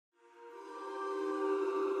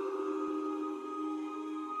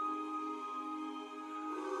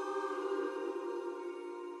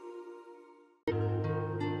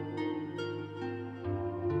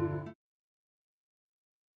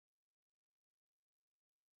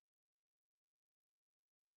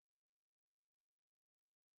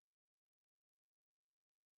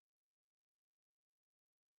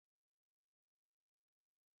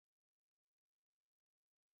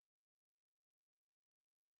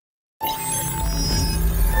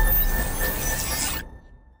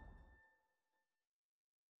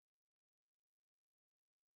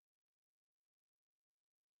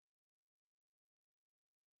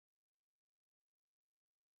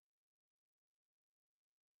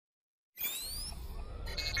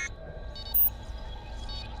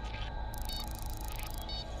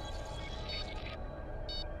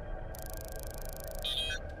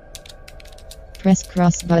Press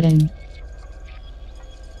cross button.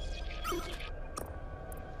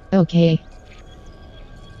 Okay.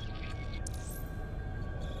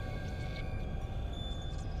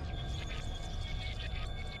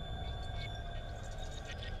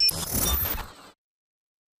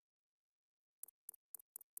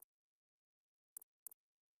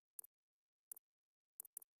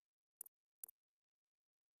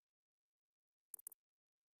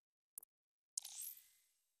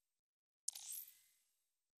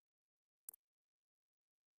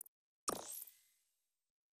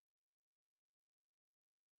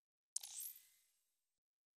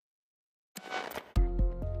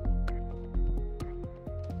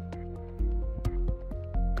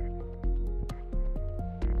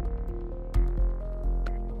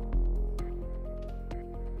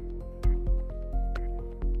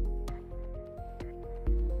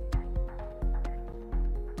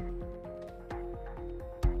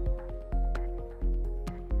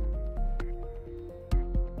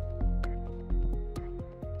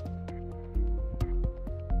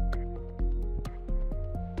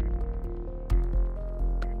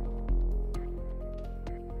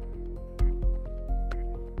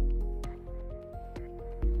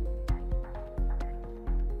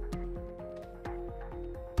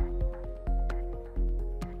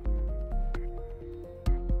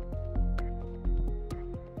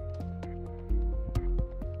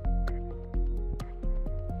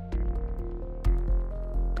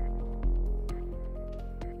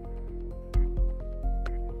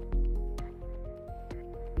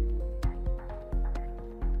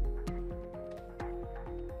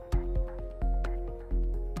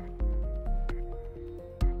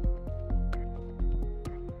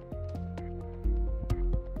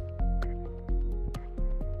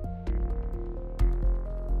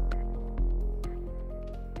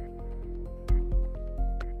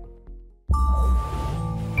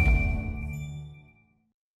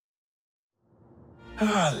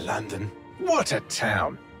 Ah, London. What a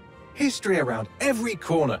town. History around every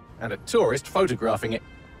corner and a tourist photographing it.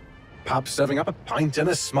 Pubs serving up a pint and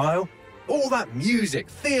a smile. All that music,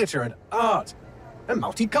 theatre and art. And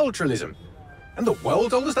multiculturalism. And the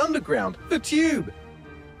world's oldest underground, the Tube.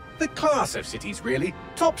 The class of cities, really.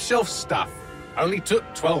 Top shelf stuff. Only took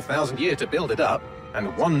 12,000 years to build it up,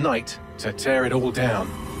 and one night to tear it all down.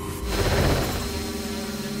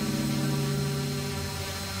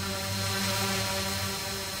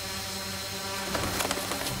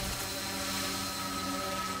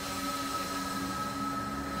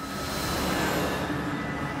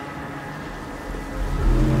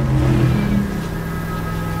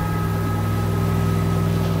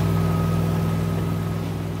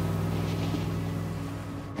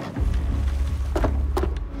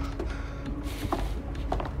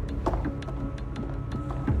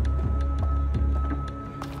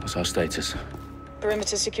 What's our status?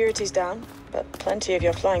 Perimeter security's down, but plenty of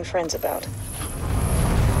your flying friends about.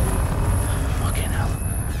 Fucking hell.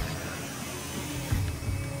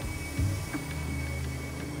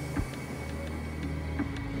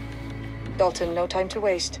 Dalton, no time to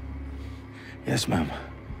waste. Yes, ma'am.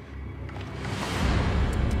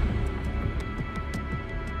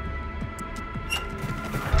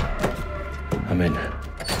 I'm in.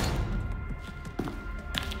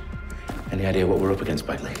 Any idea what we're up against,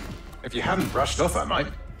 Bagley? If you haven't brushed off, I might.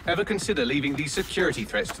 Ever consider leaving these security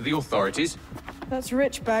threats to the authorities? That's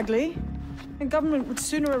rich, Bagley. The government would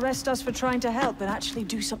sooner arrest us for trying to help than actually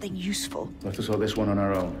do something useful. We'll have to sort this one on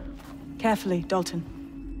our own. Carefully,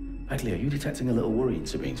 Dalton. Bagley, are you detecting a little worry in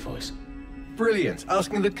Sabine's voice? Brilliant.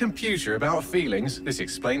 Asking the computer about feelings. This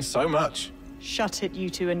explains so much. Shut it, you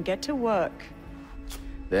two, and get to work.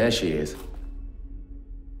 There she is.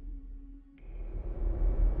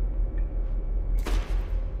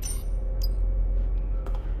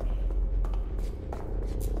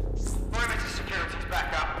 Perimeter security's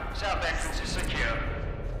back up. South entrance is secure.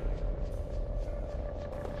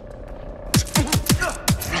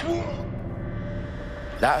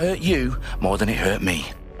 That hurt you more than it hurt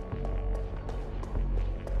me.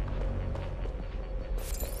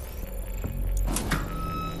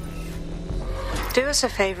 Do us a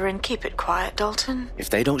favor and keep it quiet, Dalton. If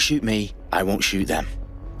they don't shoot me, I won't shoot them.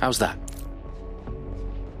 How's that?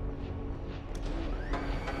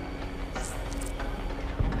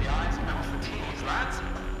 The eyes mouth the T's, lads.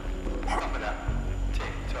 Stop it up.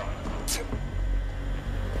 Tick-tock.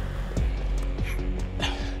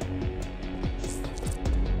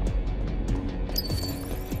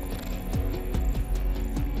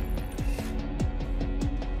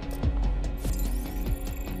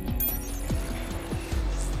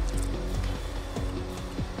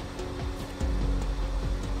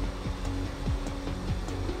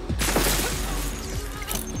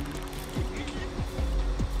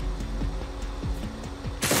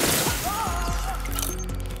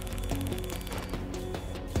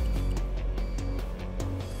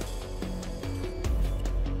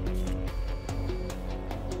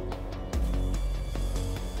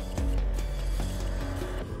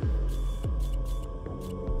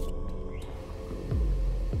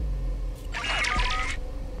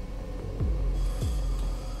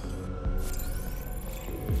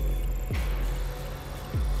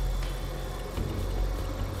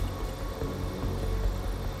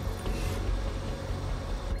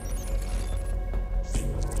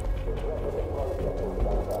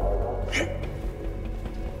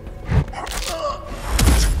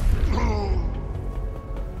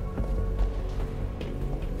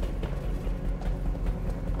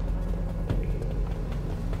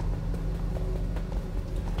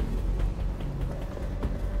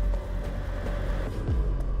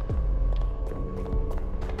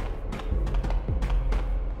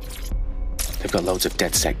 They've got loads of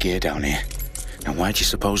DedSec gear down here. Now why do you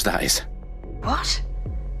suppose that is? What?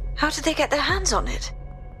 How did they get their hands on it?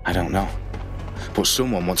 I don't know. But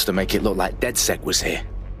someone wants to make it look like DedSec was here.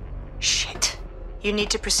 Shit. You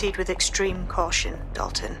need to proceed with extreme caution,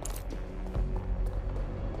 Dalton.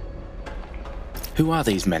 Who are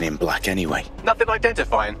these men in black anyway? Nothing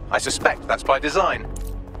identifying. I suspect that's by design.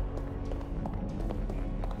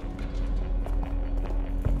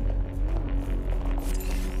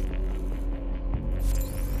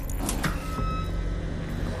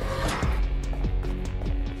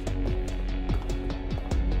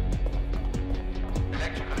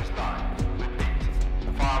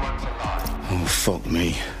 Oh, fuck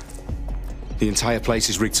me. The entire place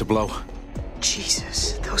is rigged to blow.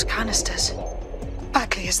 Jesus, those canisters.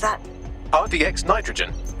 Bagley, is that... RDX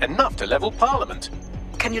nitrogen. Enough to level Parliament.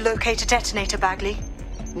 Can you locate a detonator, Bagley?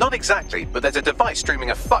 Not exactly, but there's a device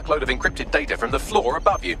streaming a fuckload of encrypted data from the floor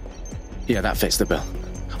above you. Yeah, that fits the bill.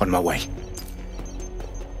 On my way.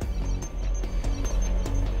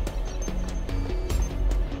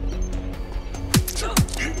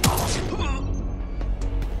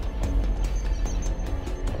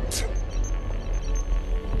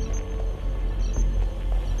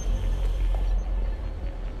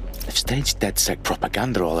 They've staged DedSec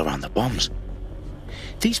propaganda all around the bombs.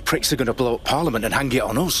 These pricks are going to blow up Parliament and hang it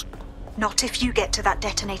on us. Not if you get to that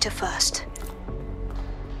detonator first.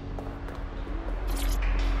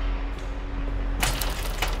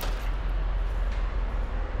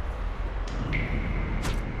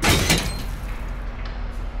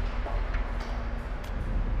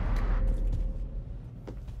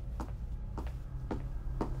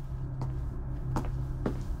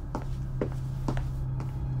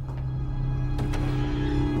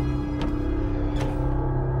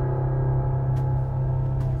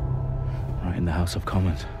 In the House of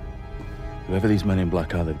Commons. Whoever these men in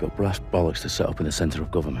black are, they've got brass bollocks to set up in the centre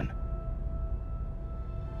of government.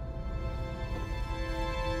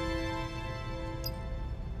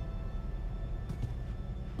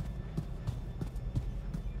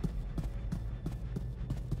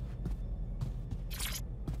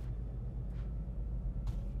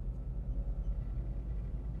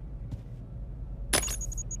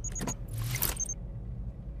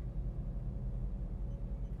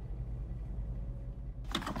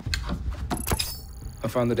 I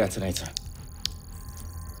found the detonator.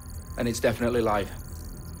 And it's definitely live.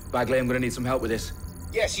 Bagley, I'm gonna need some help with this.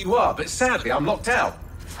 Yes, you are, but sadly I'm locked out.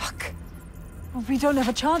 Fuck. Well, we don't have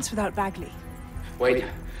a chance without Bagley. Wait,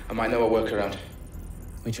 I might know a workaround.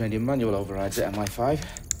 We trained in manual overrides at MI5.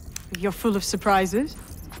 You're full of surprises.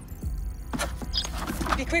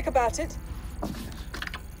 Be quick about it.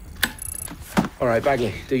 All right,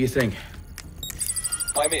 Bagley, do your thing.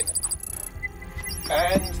 I'm in.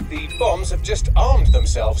 And the bombs have just armed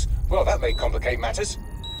themselves. Well, that may complicate matters.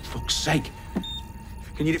 Fuck's sake.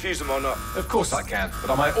 Can you defuse them or not? Of course I can, but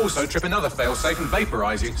I might also trip another failsafe and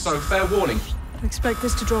vaporize you, so fair warning. I expect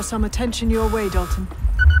this to draw some attention your way, Dalton.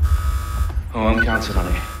 Oh, I'm counting on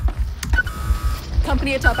it.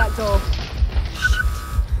 Company at our back door. Shit.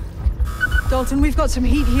 Dalton, we've got some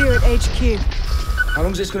heat here at HQ. How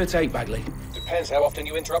long's this gonna take, Bagley? Depends how often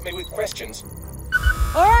you interrupt me with questions.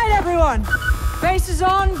 All right, everyone. Faces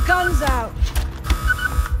on, guns out.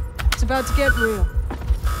 It's about to get real.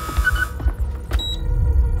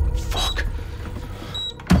 Fuck.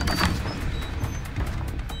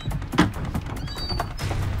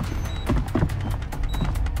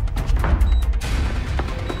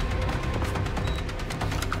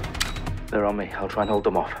 They're on me. I'll try and hold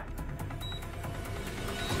them off.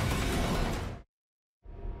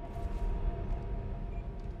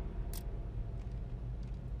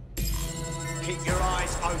 Keep your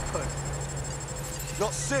eyes open.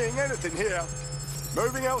 Not seeing anything here.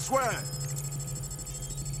 Moving elsewhere.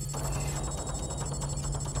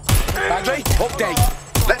 Bagley,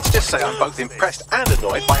 update. Let's just say I'm both impressed and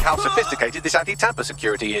annoyed by how sophisticated this anti-tamper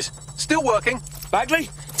security is. Still working. Bagley,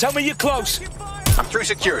 tell me you're close. I'm through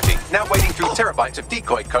security, now wading through terabytes of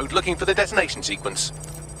decoy code looking for the detonation sequence.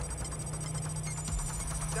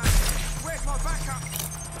 Where's my backup?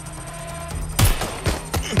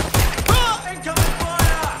 Incoming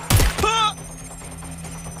fire!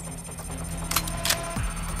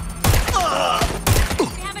 We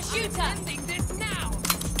have a shooter! Ending this now!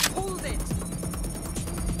 Hold it!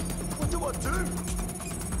 What do I do?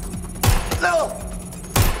 No!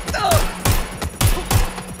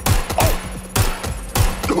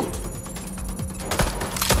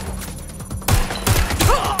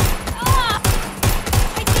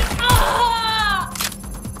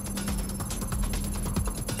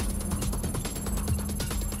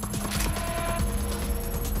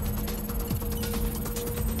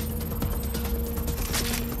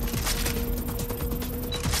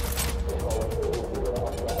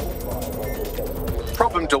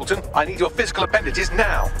 Dalton. I need your physical appendages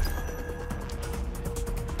now.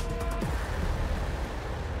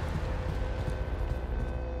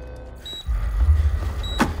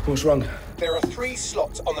 What's wrong? There are 3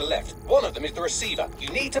 slots on the left. One of them is the receiver. You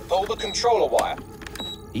need to pull the controller wire.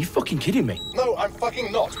 Are you fucking kidding me? No, I'm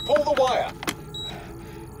fucking not. Pull the wire.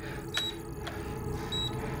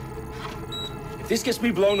 If this gets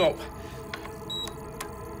me blown up...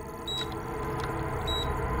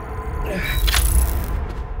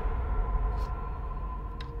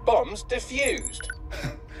 Bombs defused.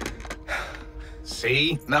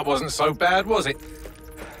 See? That wasn't so bad, was it?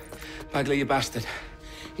 Bagley, you bastard.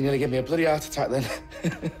 You nearly gave me a bloody heart attack then.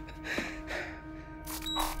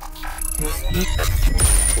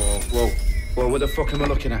 Whoa, what the fuck am I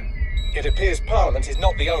looking at? It appears Parliament is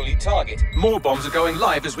not the only target. More bombs are going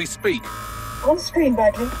live as we speak. On screen,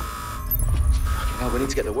 Bagley. Fucking hell, we need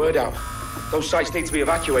to get the word out. Those sites need to be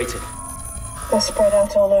evacuated. They're spread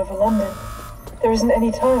out all over London. There isn't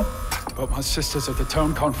any time. But my sister's at the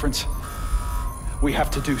town conference. We have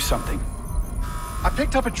to do something. I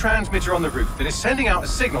picked up a transmitter on the roof that is sending out a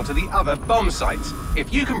signal to the other bomb sites.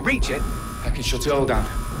 If you can reach it... I can shut it all down.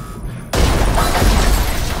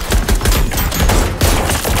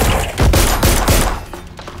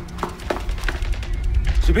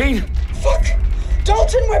 Sabine! Fuck!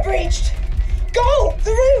 Dalton, we're breached! Go!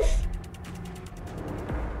 The roof!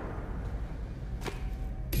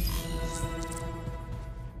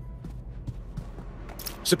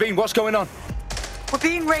 Sabine, what's going on? We're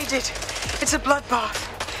being raided. It's a bloodbath.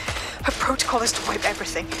 Our protocol is to wipe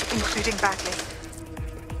everything, including Bagley.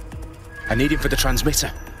 I need him for the transmitter.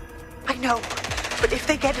 I know, but if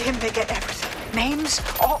they get him, they get everything. Names,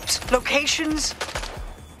 ops, locations.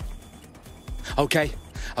 Okay,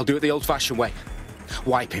 I'll do it the old-fashioned way.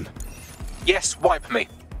 Wipe him. Yes, wipe me.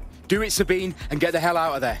 Do it, Sabine, and get the hell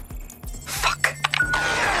out of there. Fuck.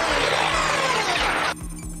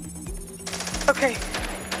 Okay,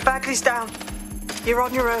 Bagley's down. You're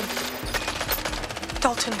on your own.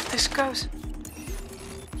 Dalton, if this goes...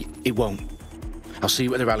 It won't. I'll see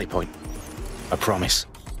you at the rally point. I promise.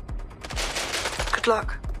 Good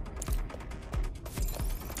luck.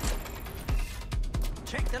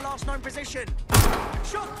 Check the last known position.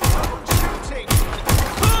 Shot! Shooting!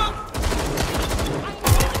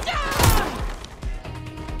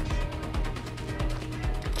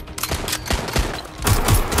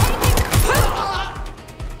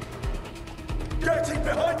 Getting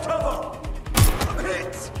behind cover!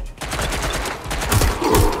 Hit!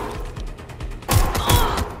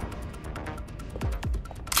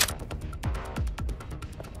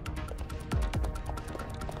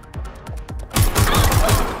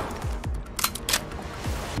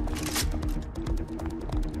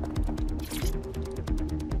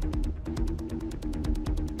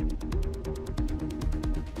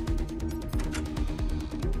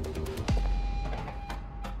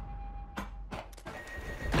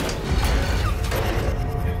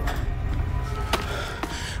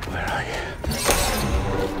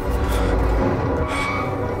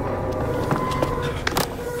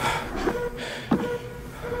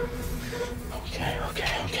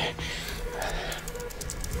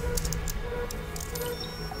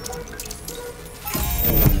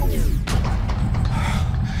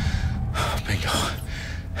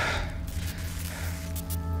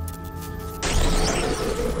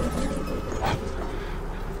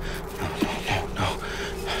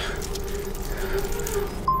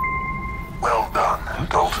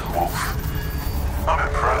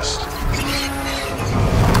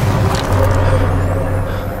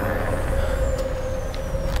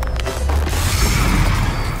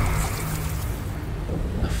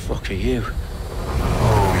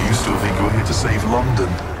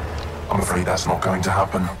 That's not going to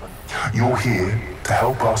happen. You're here to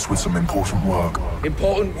help us with some important work.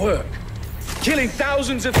 Important work? Killing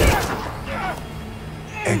thousands of...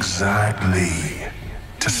 Exactly.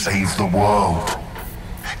 To save the world.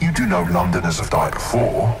 You do know Londoners have died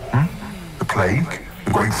before, hmm? The Plague,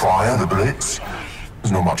 the Great Fire, the Blitz.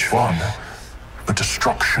 It's not much fun. But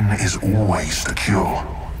destruction is always the cure.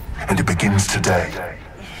 And it begins today.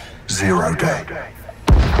 0 day.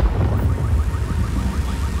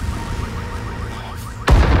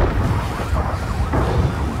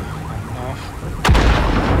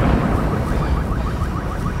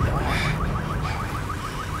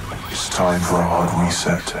 Time for a hard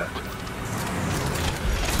reset.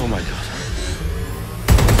 Oh my God.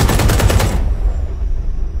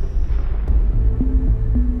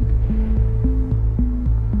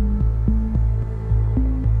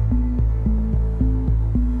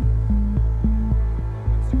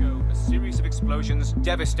 A series of explosions explosions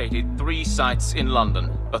devastated 3 sites in London.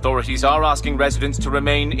 Authorities are asking residents to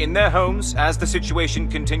remain in their homes as the situation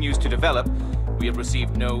continues to develop. We have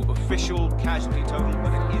received no official casualty total,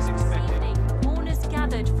 but it is expected. Mourners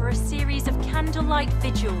gathered for a series of candlelight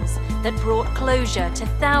vigils that brought closure to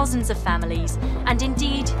thousands of families and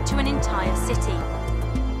indeed to an entire city.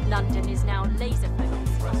 London is now laser-focused.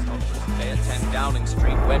 Today at 10 Downing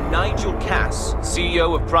Street, where Nigel Cass,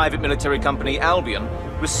 CEO of private military company Albion,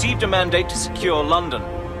 received a mandate to secure London.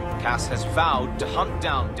 Cass has vowed to hunt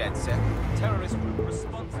down DedSec, terrorist group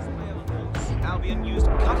responsible. Albion used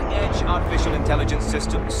cutting-edge artificial intelligence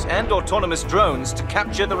systems and autonomous drones to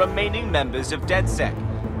capture the remaining members of DedSec.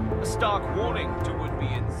 A stark warning to would-be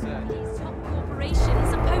insurgents. Top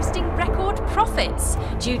corporations are posting record profits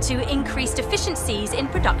due to increased efficiencies in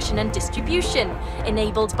production and distribution,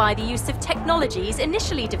 enabled by the use of technologies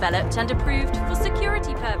initially developed and approved for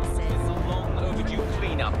security purposes.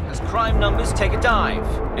 Cleanup as crime numbers take a dive.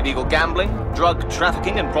 Illegal gambling, drug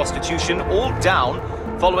trafficking and prostitution all down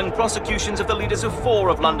following prosecutions of the leaders of 4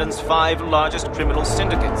 of London's 5 largest criminal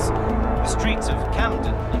syndicates. The streets of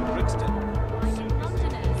Camden and Brixton.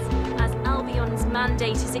 Londoners, as Albion's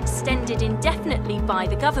mandate is extended indefinitely by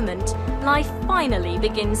the government, life finally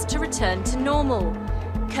begins to return to normal.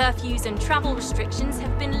 Curfews and travel restrictions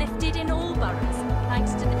have been lifted in all boroughs,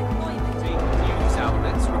 thanks to the deployment. News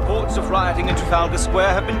outlets, reports of rioting in Trafalgar Square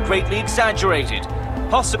have been greatly exaggerated,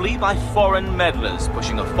 possibly by foreign meddlers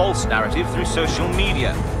pushing a false narrative through social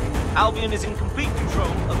media. Albion is in complete control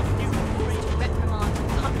of a few. Reprimand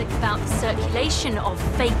the public about the circulation of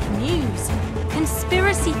fake news,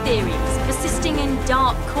 conspiracy theories persisting in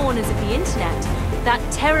dark corners of the internet that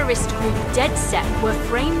terrorist group DedSec were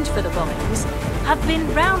framed for the bombings have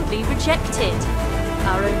been roundly rejected.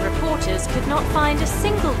 Our own reporters could not find a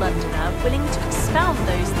single Londoner willing to expound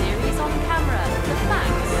those theories on camera. The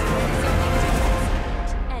facts simply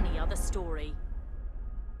don't any other story.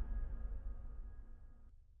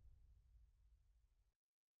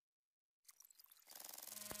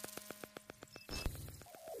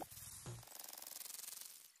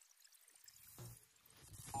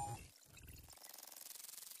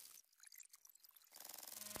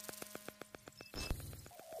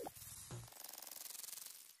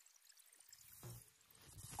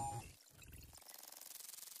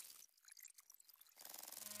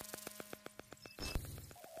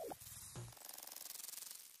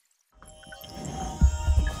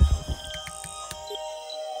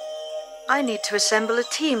 I need to assemble a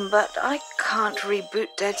team, but I can't reboot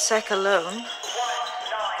DedSec alone.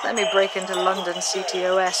 Let me break into London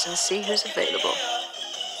CTOS and see who's available.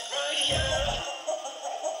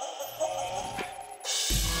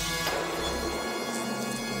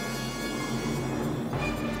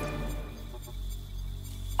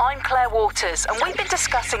 I'm Claire Waters, and we've been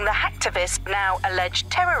discussing the hacktivist, now alleged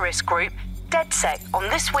terrorist group, DedSec, on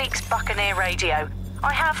this week's Buccaneer Radio.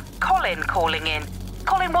 I have Colin calling in.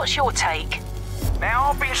 Colin, what's your take? Now,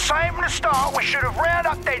 I've been saying from the start we should have rounded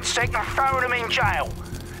up DedSec and thrown them in jail.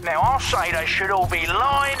 Now, I'll say they should all be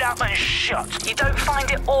lined up and shot. You don't find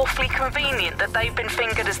it awfully convenient that they've been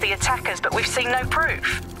fingered as the attackers, but we've seen no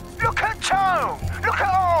proof? Look at Tone! Look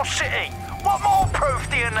at our city! What more proof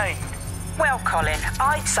do you need? Well, Colin,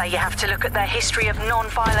 I'd say you have to look at their history of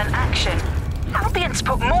non-violent action. Albion's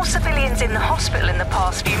put more civilians in the hospital in the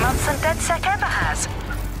past few months than DedSec ever has.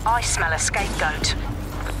 I smell a scapegoat.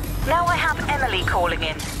 Now I have Emily calling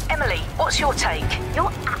in. Emily, what's your take?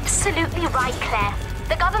 You're absolutely right, Claire.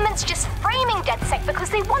 The government's just framing DedSec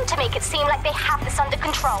because they want to make it seem like they have this under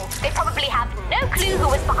control. They probably have no clue who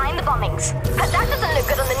was behind the bombings. But that doesn't look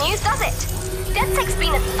good on the news, does it? DedSec's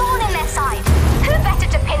been a thorn in their side. Who better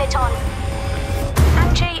to pin it on?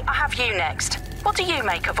 Angie, I have you next. What do you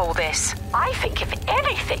make of all this? I think, if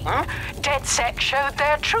anything, DedSec showed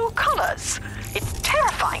their true colours. It's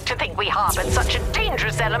terrifying to think we harboured such a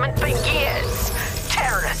dangerous element for years.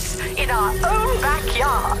 Terrorists in our own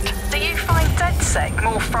backyard. Do you find DedSec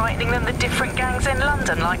more frightening than the different gangs in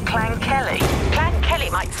London, like Clan Kelly? Clan Kelly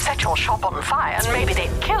might set your shop on fire and maybe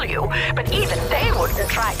they'd kill you, but even they wouldn't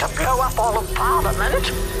try to blow up all of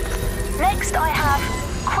Parliament. Next I have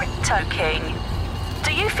Crypto King.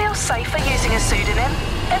 Do you feel safer using a pseudonym?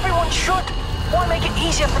 Everyone should. Why make it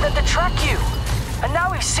easier for them to track you? And now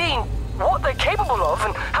we've seen what they're capable of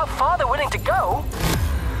and how far they're willing to go.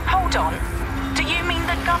 Hold on. Do you mean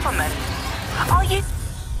the government? Are you...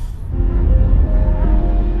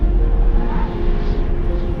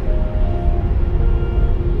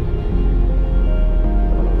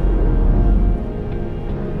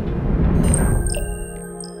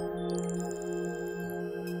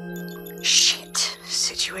 Shit.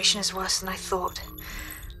 Situation is worse than I thought.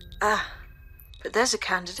 But there's a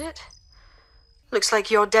candidate. Looks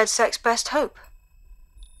like you're DedSec's best hope.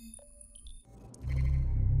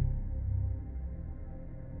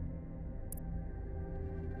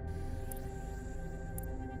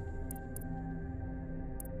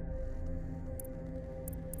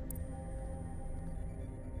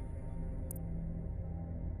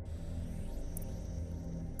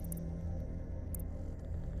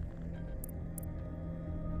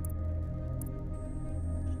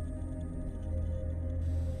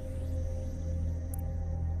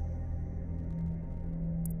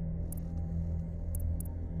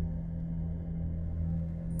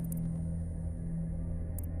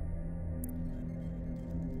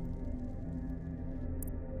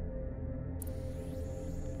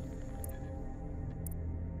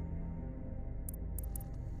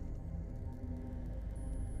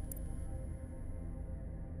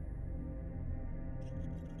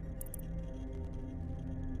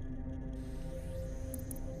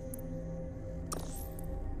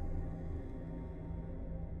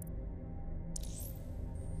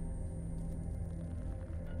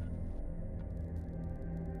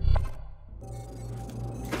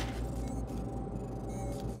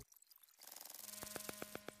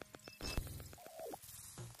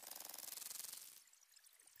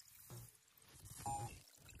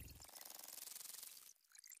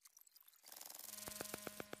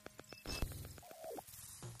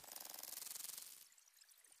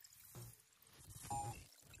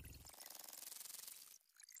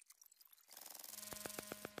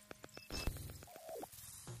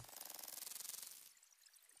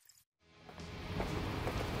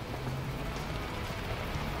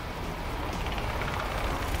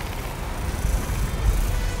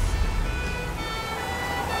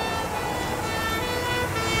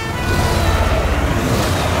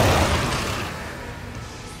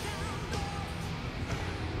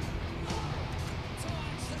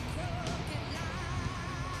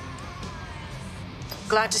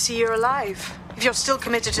 Glad to see you're alive. If you're still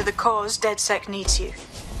committed to the cause, DedSec needs you.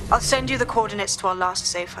 I'll send you the coordinates to our last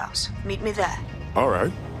safe house. Meet me there. All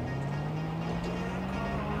right.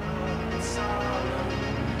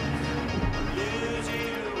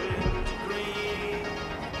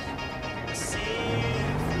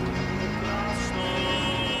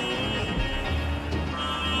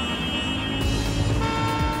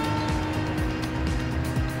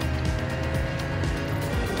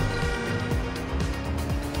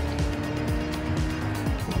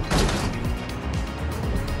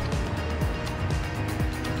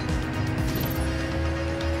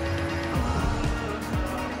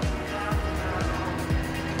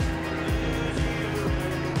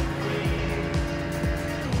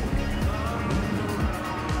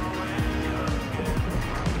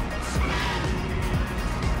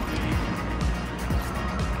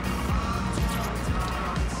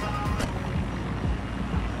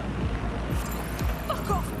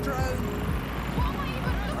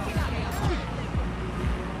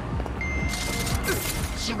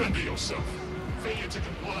 Surrender yourself. Failure to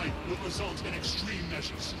comply will result in extreme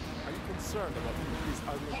measures. Are you concerned about increased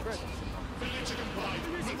army threats? Failure to comply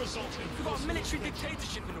will result in... We've got a military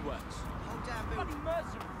dictatorship in the works. Whole damn building.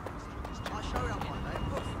 I'll show you up one day, of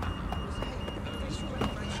course.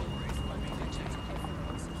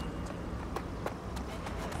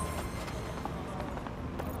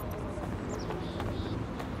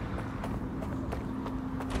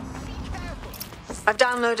 I've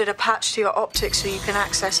downloaded a patch to your optics so you can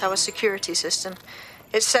access our security system.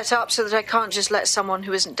 It's set up so that I can't just let someone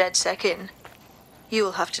who isn't DedSec in.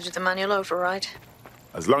 You'll have to do the manual override.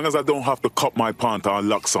 As long as I don't have to cut my pant or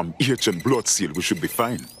lock some ancient blood seal, we should be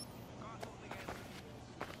fine.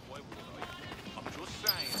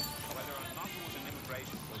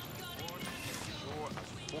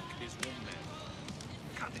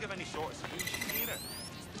 Can't think of any sort of solution either.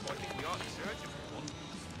 I think we ought to search for one.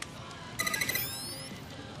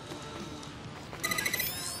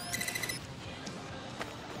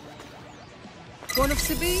 One of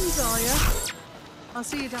Sabine's, are you? I'll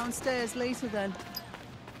see you downstairs later then.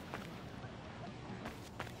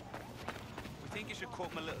 We think you should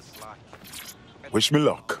cut him a little slack. Wish me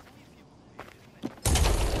luck.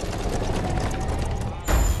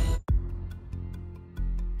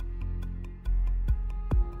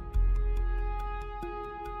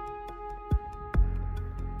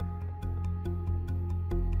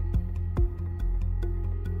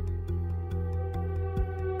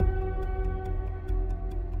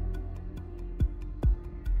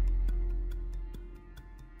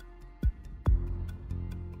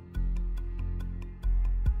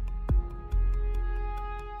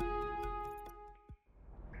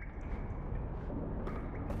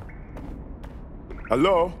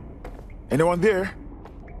 Hello? Anyone there?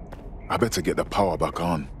 I better get the power back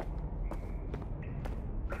on.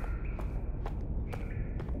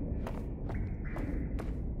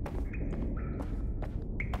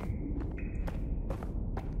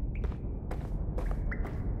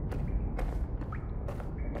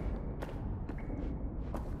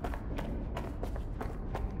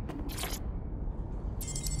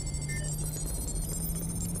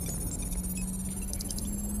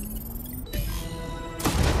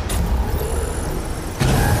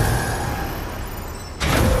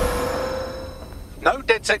 No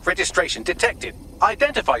DedSec registration detected.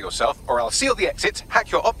 Identify yourself, or I'll seal the exits,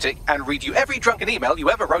 hack your optic, and read you every drunken email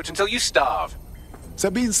you ever wrote until you starve.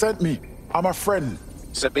 Sabine sent me. I'm a friend.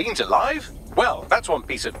 Sabine's alive? Well, that's one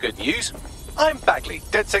piece of good news. I'm Bagley,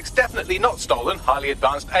 DedSec's definitely not stolen, highly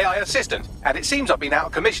advanced AI assistant, and it seems I've been out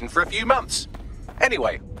of commission for a few months.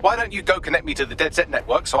 Anyway, why don't you go connect me to the DedSec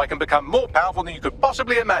network so I can become more powerful than you could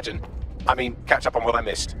possibly imagine? I mean, catch up on what I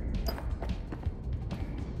missed.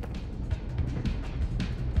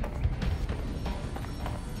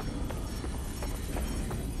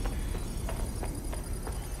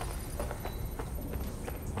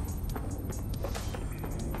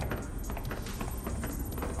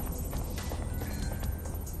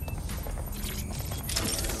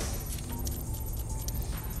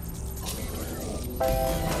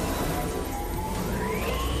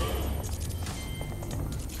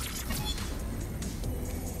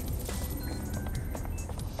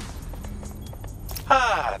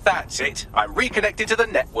 Ah, that's it. I'm reconnected to the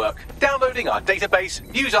network, downloading our database,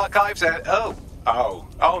 news archives, and oh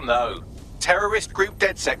no. Terrorist group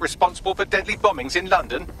DedSec responsible for deadly bombings in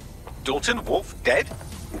London. Dalton Wolf dead?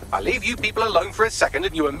 I leave you people alone for a second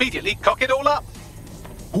and you immediately cock it all up.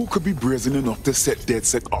 Who could be brazen enough to set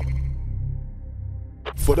DedSec up?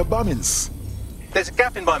 For the bombings. There's a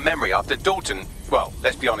gap in my memory after Dalton, well,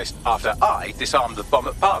 let's be honest, after I disarmed the bomb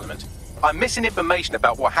at Parliament. I'm missing information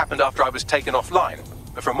about what happened after I was taken offline,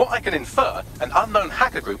 but from what I can infer, an unknown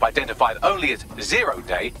hacker group identified only as Zero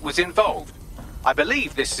Day was involved. I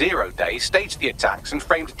believe this Zero Day staged the attacks and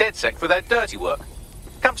framed DedSec for their dirty work.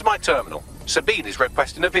 Come to my terminal. Sabine is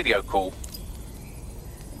requesting a video call.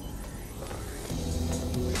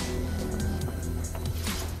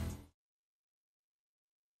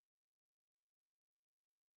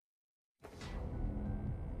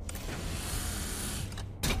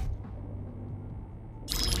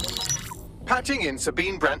 Patching in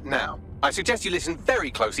Sabine Brandt now. I suggest you listen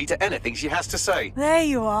very closely to anything she has to say. There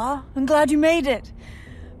you are. I'm glad you made it.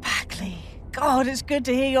 Bagley. God, it's good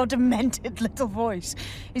to hear your demented little voice.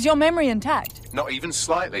 Is your memory intact? Not even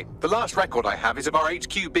slightly. The last record I have is of our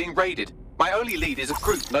HQ being raided. My only lead is a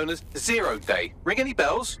group known as Zero Day. Ring any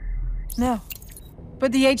bells? No.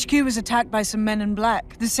 But the HQ was attacked by some men in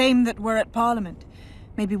black, the same that were at Parliament.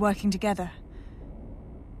 Maybe working together.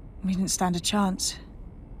 We didn't stand a chance.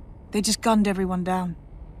 They just gunned everyone down.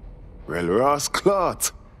 Well, Ross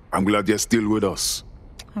Clark, I'm glad you're still with us.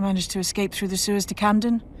 I managed to escape through the sewers to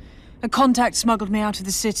Camden. A contact smuggled me out of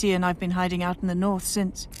the city, and I've been hiding out in the north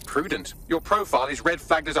since. Prudent. Your profile is red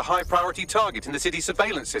flagged as a high-priority target in the city's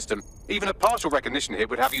surveillance system. Even a partial recognition here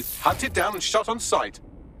would have you hunted down and shot on sight.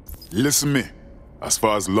 Listen me. As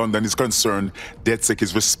far as London is concerned, DedSec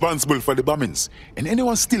is responsible for the bombings, and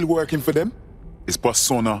anyone still working for them is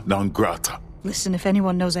persona non grata. Listen, if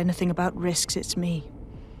anyone knows anything about risks, it's me.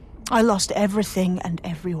 I lost everything and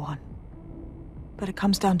everyone. But it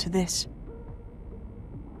comes down to this.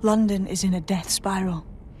 London is in a death spiral.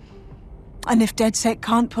 And if DedSec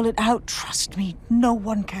can't pull it out, trust me, no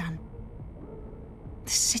one can.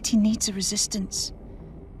 The city needs a resistance.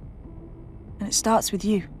 And it starts with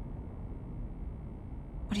you.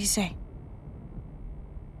 What do you say?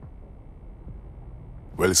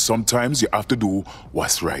 Well, sometimes you have to do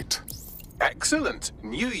what's right. Excellent.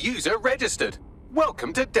 New user registered.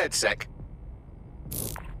 Welcome to DedSec.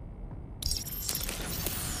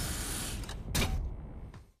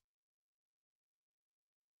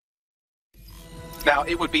 Now,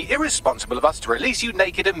 it would be irresponsible of us to release you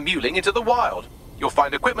naked and mewling into the wild. You'll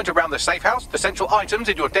find equipment around the safe house, essential items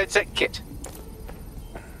in your DedSec kit.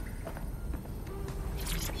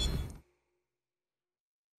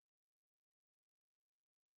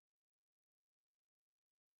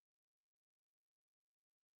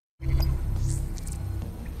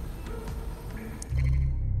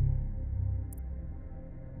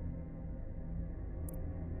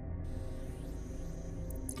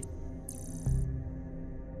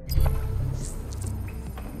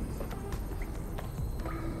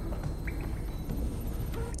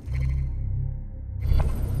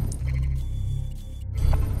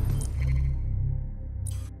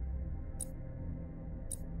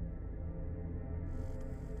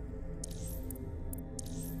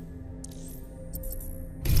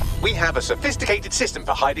 have a sophisticated system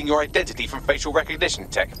for hiding your identity from facial recognition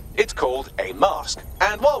tech. It's called a mask.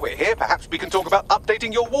 And while we're here, perhaps we can talk about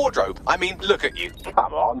updating your wardrobe. I mean, look at you.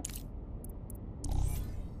 Come on.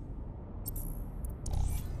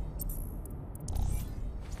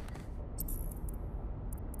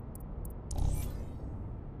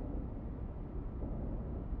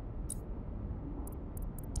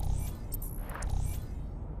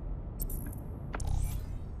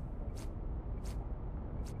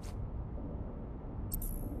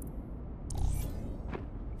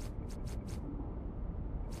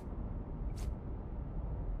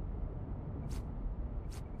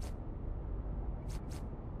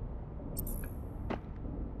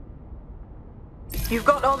 You've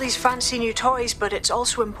got all these fancy new toys, but it's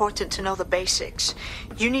also important to know the basics.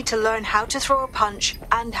 You need to learn how to throw a punch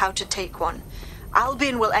and how to take one.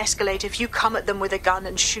 Albion will escalate if you come at them with a gun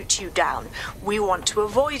and shoot you down. We want to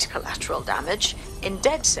avoid collateral damage. In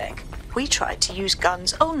DedSec, we tried to use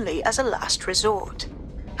guns only as a last resort.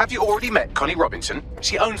 Have you already met Connie Robinson?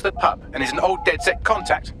 She owns the pub and is an old DedSec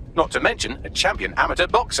contact, not to mention a champion amateur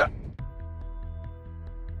boxer.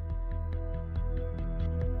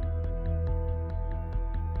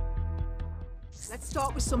 Let's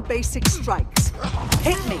start with some basic strikes.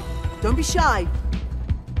 Hit me. Don't be shy.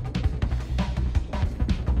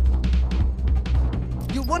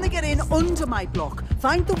 You'll want to get in under my block.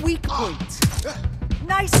 Find the weak point.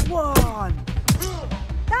 Nice one.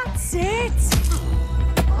 That's it.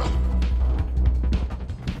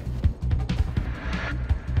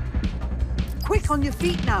 Quick on your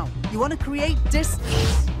feet now. You want to create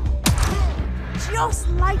distance. Just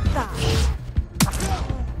like that.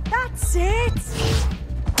 That's it!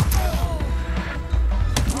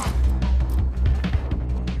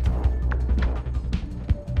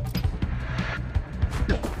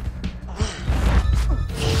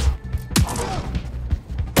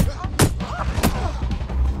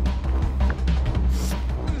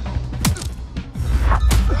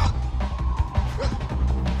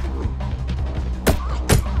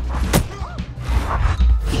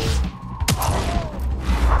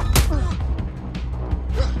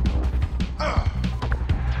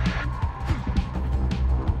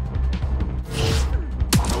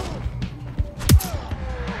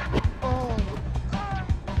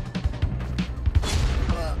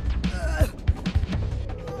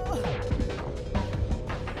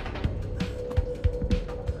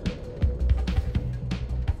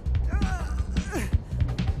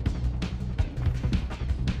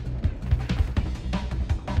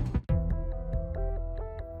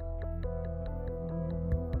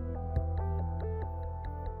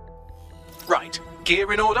 Right.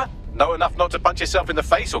 Gear in order? Know enough not to punch yourself in the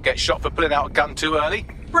face or get shot for pulling out a gun too early?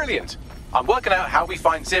 Brilliant. I'm working out how we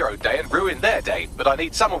find Zero Day and ruin their day, but I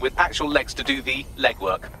need someone with actual legs to do the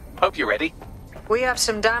legwork. Hope you're ready. We have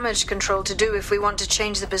some damage control to do if we want to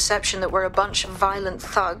change the perception that we're a bunch of violent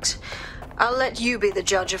thugs. I'll let you be the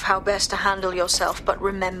judge of how best to handle yourself, but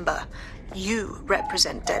remember, you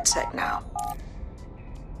represent DedSec now.